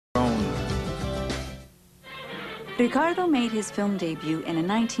Ricardo made his film debut in a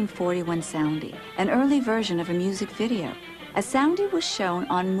 1941 soundie, an early version of a music video. A soundie was shown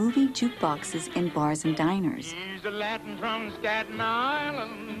on movie jukeboxes in bars and diners. He's a Latin from Staten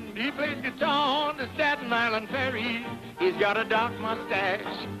Island. He plays guitar on the Staten Island ferry. He's got a dark mustache,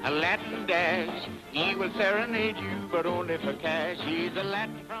 a Latin dash. He will serenade you, but only for cash. He's a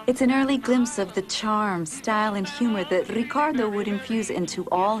Latin from... It's an early glimpse of the charm, style, and humor that Ricardo would infuse into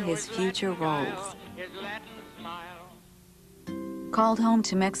all his future roles. Called home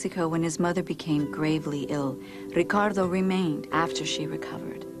to Mexico when his mother became gravely ill, Ricardo remained after she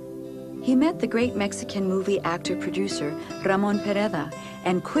recovered. He met the great Mexican movie actor-producer Ramon Pereda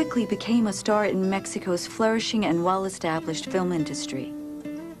and quickly became a star in Mexico's flourishing and well-established film industry.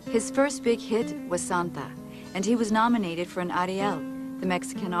 His first big hit was Santa, and he was nominated for an Ariel, the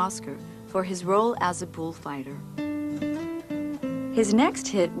Mexican Oscar, for his role as a bullfighter. His next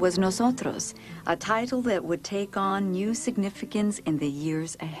hit was Nosotros, a title that would take on new significance in the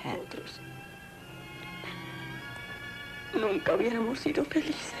years ahead. Nunca hubiéramos sido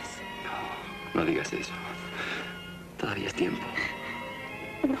felices. No digas eso. Todavía es tiempo.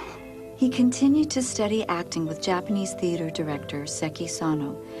 No. He continued to study acting with Japanese theater director Seki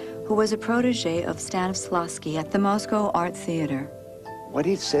Sano, who was a protege of Stanislavski at the Moscow Art Theater. What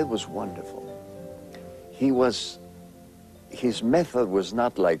he said was wonderful. His method was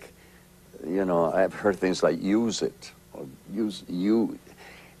not like, you know, I've heard things like use it, or use you.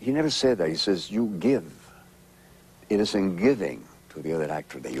 He never said that. He says, you give. It is in giving to the other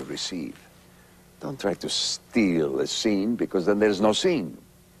actor that you receive. Don't try to steal a scene, because then there's no scene.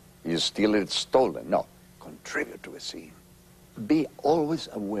 You steal it, it's stolen. No, contribute to a scene. Be always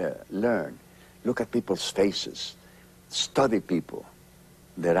aware, learn, look at people's faces, study people,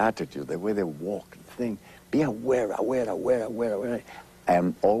 their attitude, the way they walk, think. Be aware,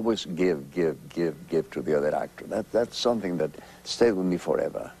 and always give to the other actor. That's something that stayed with me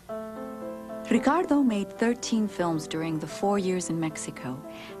forever. Ricardo made 13 films during the 4 years in Mexico.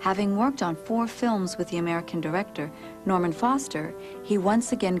 Having worked on 4 films with the American director, Norman Foster, he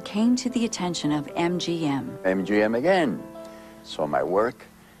once again came to the attention of MGM. MGM again. Saw my work.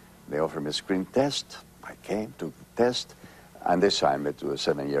 They offered me a screen test. I came to the test, and they signed me to a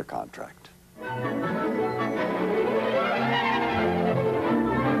 7-year contract.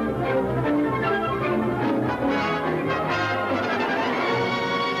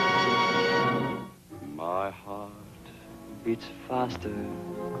 My heart beats faster,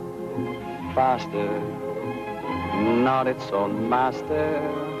 faster, not its own master.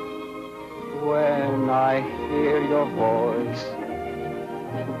 When I hear your voice,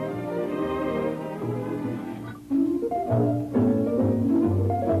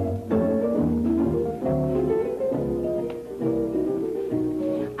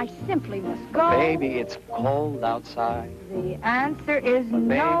 I simply must go. baby, it's cold outside. The answer is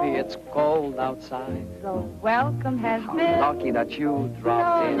no. Baby, it's cold outside. So welcome has How been. lucky that you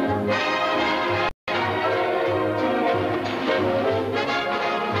dropped in.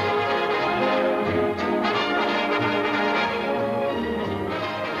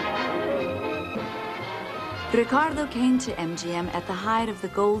 Ricardo came to MGM at the height of the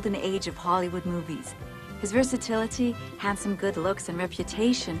golden age of Hollywood movies. His versatility, handsome good looks, and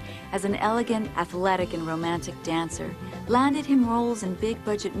reputation as an elegant, athletic, and romantic dancer landed him roles in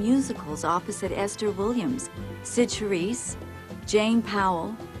big-budget musicals opposite Esther Williams, Sid Charisse, Jane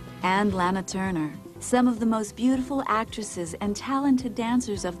Powell, and Lana Turner, some of the most beautiful actresses and talented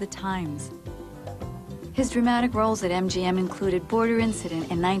dancers of the times. His dramatic roles at MGM included Border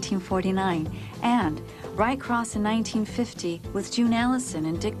Incident in 1949 and Right Cross in 1950 with June Allison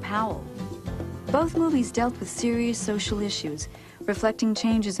and Dick Powell. Both movies dealt with serious social issues, reflecting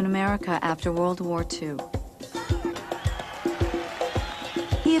changes in America after World War II.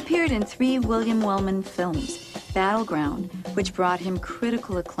 He appeared in 3 William Wellman films, Battleground, which brought him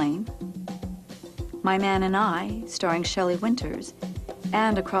critical acclaim, My Man and I, starring Shelley Winters,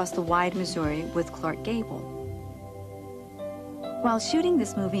 and Across the Wide Missouri with Clark Gable. While shooting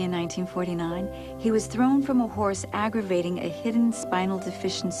this movie in 1949, he was thrown from a horse aggravating a hidden spinal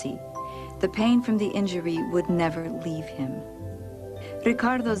deficiency. The pain from the injury would never leave him.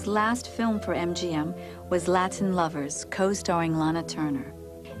 Ricardo's last film for MGM was Latin Lovers, co-starring Lana Turner.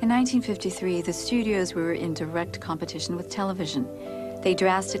 In 1953, the studios were in direct competition with television. They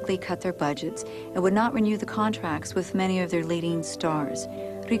drastically cut their budgets and would not renew the contracts with many of their leading stars.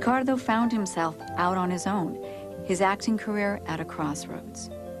 Ricardo found himself out on his own, his acting career at a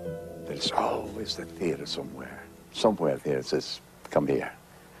crossroads. There's always the theater somewhere. Somewhere theater says, come here.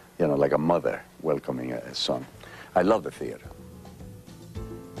 You know, like a mother welcoming a son. I love the theater.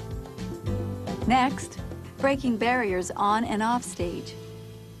 Next, breaking barriers on and off stage.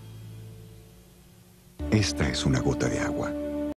 Esta es una gota de agua